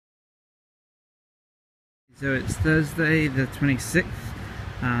So it's Thursday the 26th.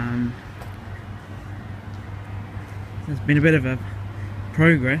 There's been a bit of a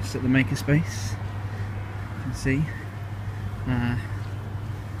progress at the Makerspace. You can see.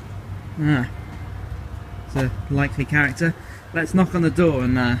 It's a likely character. Let's knock on the door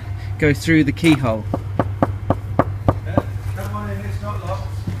and go through the keyhole. Come on in, it's not locked.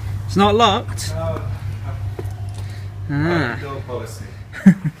 It's not locked? No. Door policy.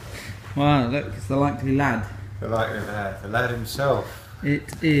 Wow, look, it's the likely lad. The lad himself.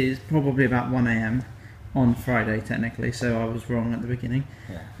 It is probably about 1 AM on Friday, technically, so I was wrong at the beginning.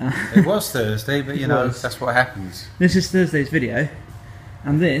 Yeah. It was Thursday, but you know, that's what happens. This is Thursday's video,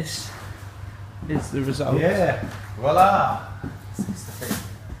 and this is the result. Yeah, voila!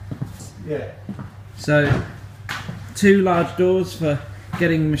 Yeah. So, 2 large doors for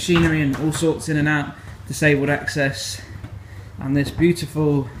getting machinery and all sorts in and out, disabled access, and this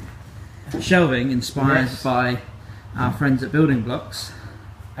beautiful shelving inspired by our friends at Building Blocks.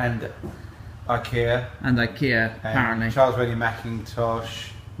 And IKEA. And IKEA, apparently. Charles Reddy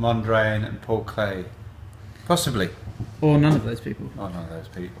Mackintosh, Mondrain and Paul Clay. Possibly. Or none of those people. Oh, none of those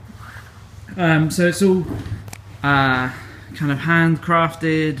people. So it's all kind of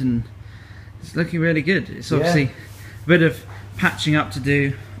handcrafted and it's looking really good. It's obviously a bit of patching up to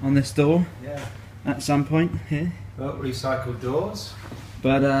do on this door at some point here. Well, recycled doors.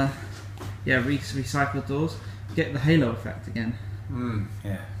 But yeah, recycled doors. Get the halo effect again.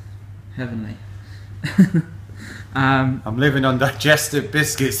 Yeah. Heavenly. I'm living on digestive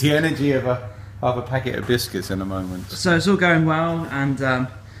biscuits, the energy of a packet of biscuits in a moment. So it's all going well, and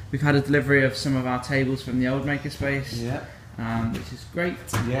we've had a delivery of some of our tables from the old Makerspace, which is great.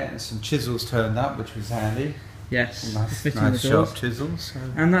 Yeah, and some chisels turned up, which was handy. Yes, nice sharp chisels. So.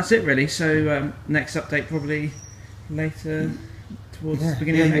 And that's it really, so next update probably later towards the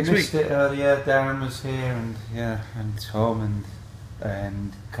beginning of next week. Missed it earlier. Darren was here, and Tom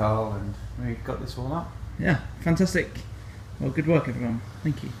and Carl, and we got this all up. Yeah, fantastic. Well, good work everyone.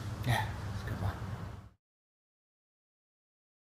 Thank you. Yeah.